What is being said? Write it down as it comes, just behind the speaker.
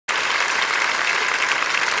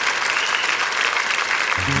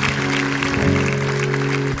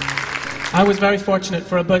I was very fortunate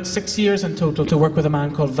for about 6 years in total to work with a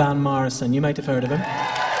man called Morrison. You might have heard of him.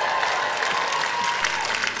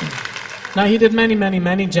 Now, he did many, many,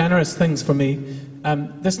 many generous things for me.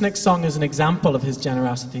 This next song is an example of his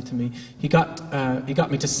generosity to me. He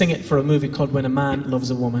got me to sing it for a movie called When a Man Loves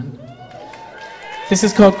a Woman. This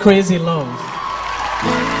is called Crazy Love.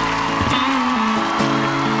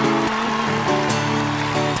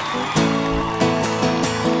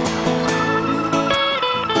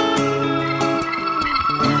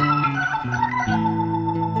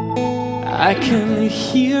 I can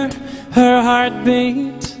hear her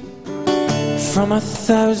heartbeat from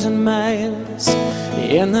 1,000 miles,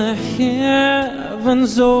 and the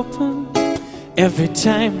heavens open every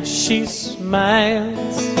time she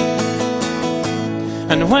smiles.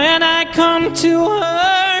 And when I come to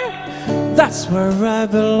her, that's where I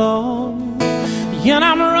belong, and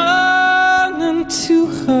I'm running to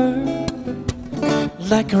her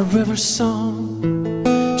like a river song.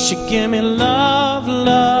 She gave me love,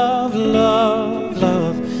 love, love,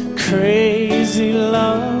 love, crazy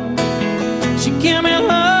love. She gave me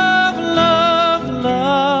love, love,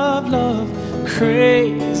 love, love,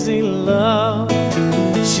 crazy love.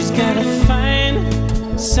 She's got a fine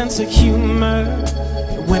sense of humor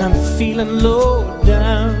when I'm feeling low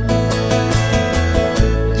down.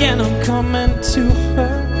 Yeah, and I'm coming to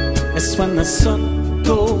her, it's when the sun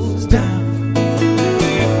goes down.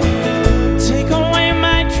 Take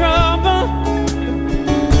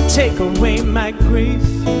away my grief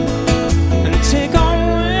and take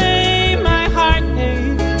away my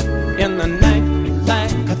heartache in the night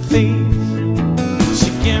like a thief.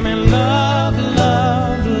 She gave me love,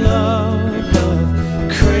 love, love, love,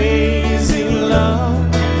 crazy love.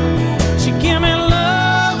 She gave me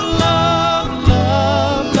love, love,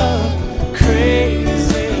 love, love,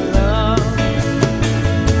 crazy love.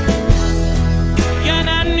 Yeah, and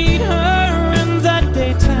I need her in the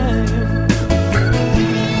daytime.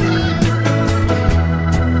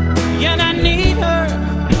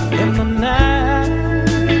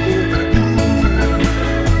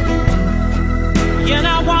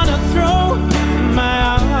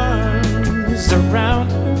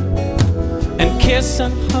 Kiss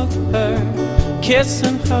and hug her, kiss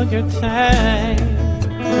and hug her tight.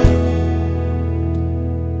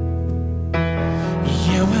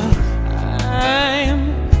 Yeah, well, I'm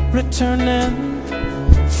returning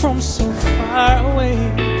from so far away.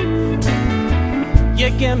 You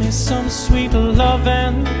give me some sweet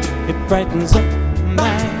loving, it brightens up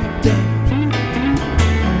my day.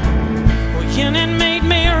 Well, yeah, and it made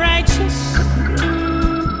me righteous,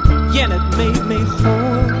 yeah, and it made me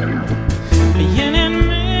whole. And it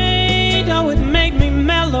made, oh, it made me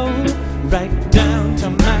mellow right down to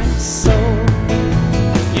my soul.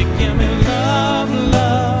 You give me love,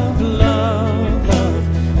 love, love, love,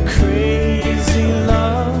 crazy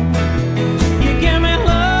love. You give me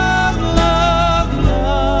love, love,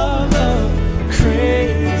 love, love,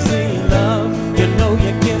 crazy love. You know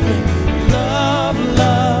you give me love,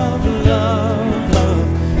 love, love, love,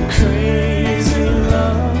 crazy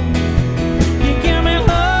love.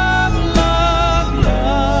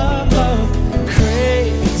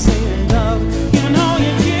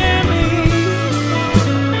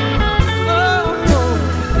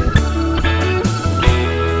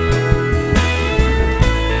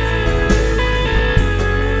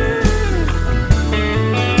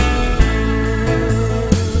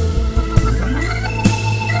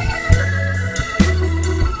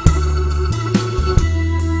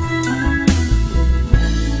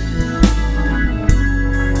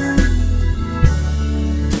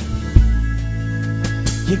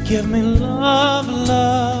 You give me love,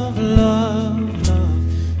 love, love, love,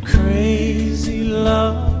 crazy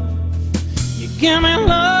love. You give me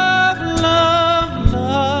love, love,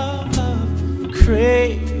 love, love,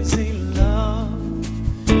 crazy love.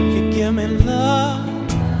 You give me love.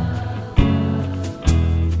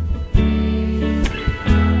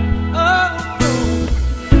 Oh.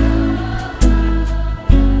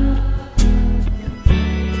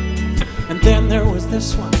 And then there was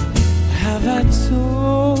this one. Have I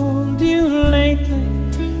told you lately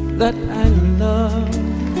that I love?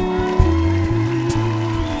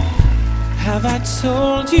 Have I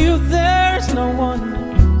told you there's no one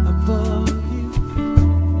above you?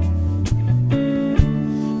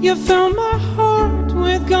 You fill my heart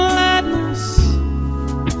with gladness,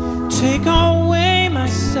 take away my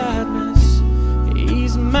sadness,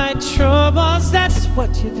 ease my troubles, that's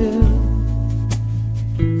what you do.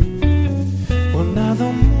 Well, now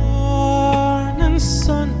the morning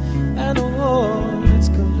sun and all its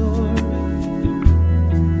glory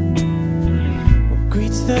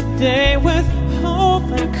greets the day with hope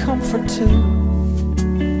and comfort too.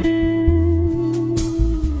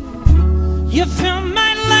 You fill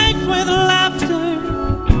my life with laughter.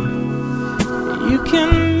 You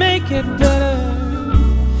can make it better.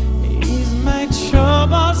 Ease my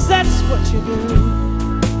troubles, that's what you do.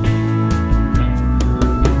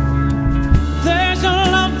 There's a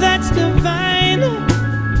love that's divine,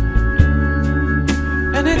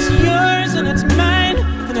 and it's yours and it's mine,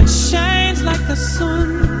 and it shines like the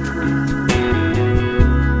sun.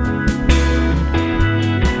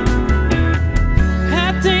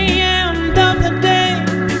 At the end of the day,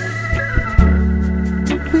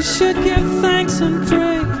 we should give thanks and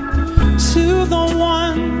pray to the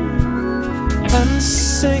one and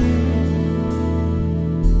sing.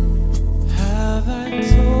 Have I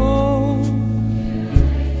told?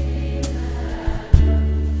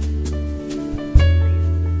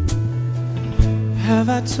 Have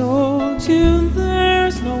I told you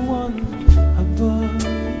there's no one above?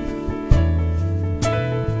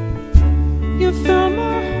 You fill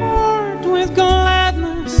my heart with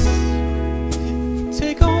gladness,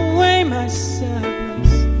 take away my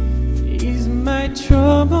sadness, ease my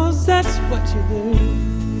troubles, that's what you do.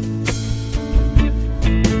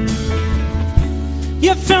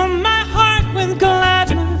 You fill my heart with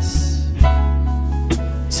gladness,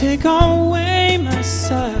 take away my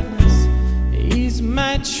sadness, ease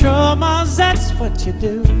my troubles, that's what you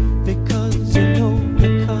do. Because you know,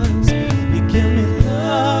 because you give me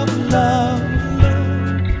love, love, love.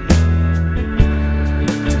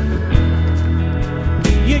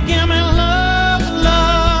 You give me love,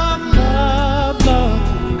 love, love, love,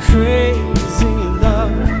 crazy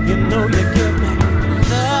love. You know you give me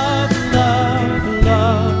love, love,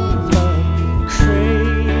 love, love,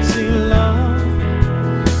 crazy love.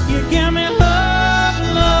 You give me love,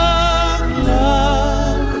 love,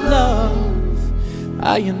 love, love.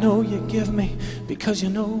 Ah, you know you give me, because you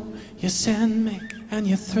know you send me, and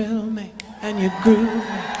you thrill me, and you groove me,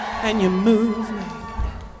 and you move me,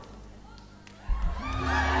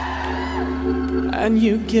 and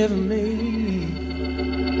you give me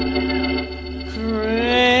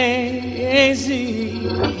crazy.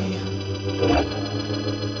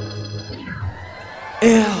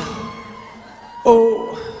 L-O-V-E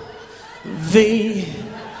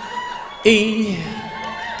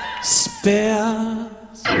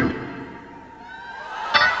spells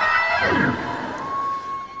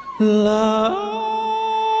love.